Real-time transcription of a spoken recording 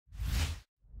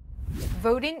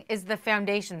Voting is the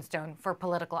foundation stone for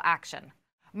political action.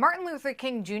 Martin Luther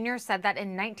King Jr. said that in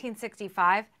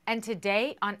 1965, and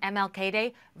today on MLK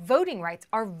Day, voting rights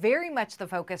are very much the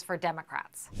focus for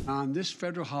Democrats. On this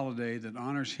federal holiday that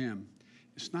honors him,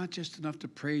 it's not just enough to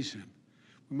praise him.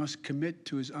 We must commit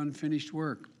to his unfinished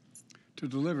work, to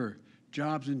deliver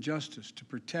jobs and justice, to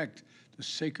protect the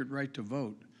sacred right to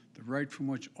vote, the right from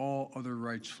which all other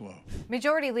rights flow.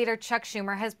 Majority Leader Chuck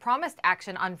Schumer has promised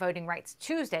action on voting rights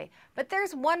Tuesday, but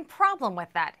there's one problem with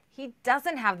that. He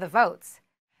doesn't have the votes.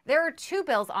 There are two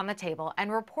bills on the table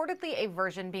and reportedly a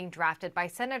version being drafted by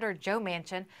Senator Joe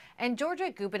Manchin and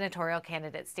Georgia gubernatorial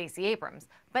candidate Stacey Abrams,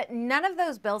 but none of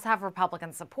those bills have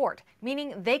Republican support,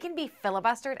 meaning they can be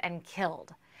filibustered and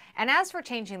killed. And as for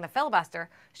changing the filibuster,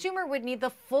 Schumer would need the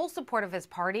full support of his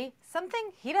party,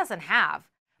 something he doesn't have.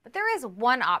 But there is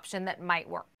one option that might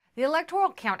work: the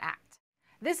Electoral Count Act.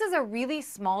 This is a really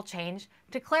small change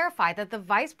to clarify that the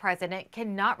vice president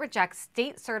cannot reject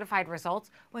state-certified results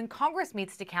when Congress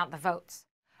meets to count the votes.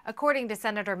 According to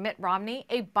Senator Mitt Romney,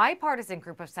 a bipartisan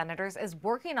group of senators is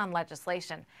working on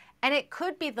legislation, and it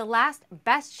could be the last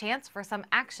best chance for some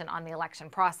action on the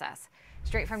election process.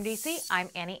 Straight from D.C., I'm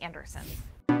Annie Anderson.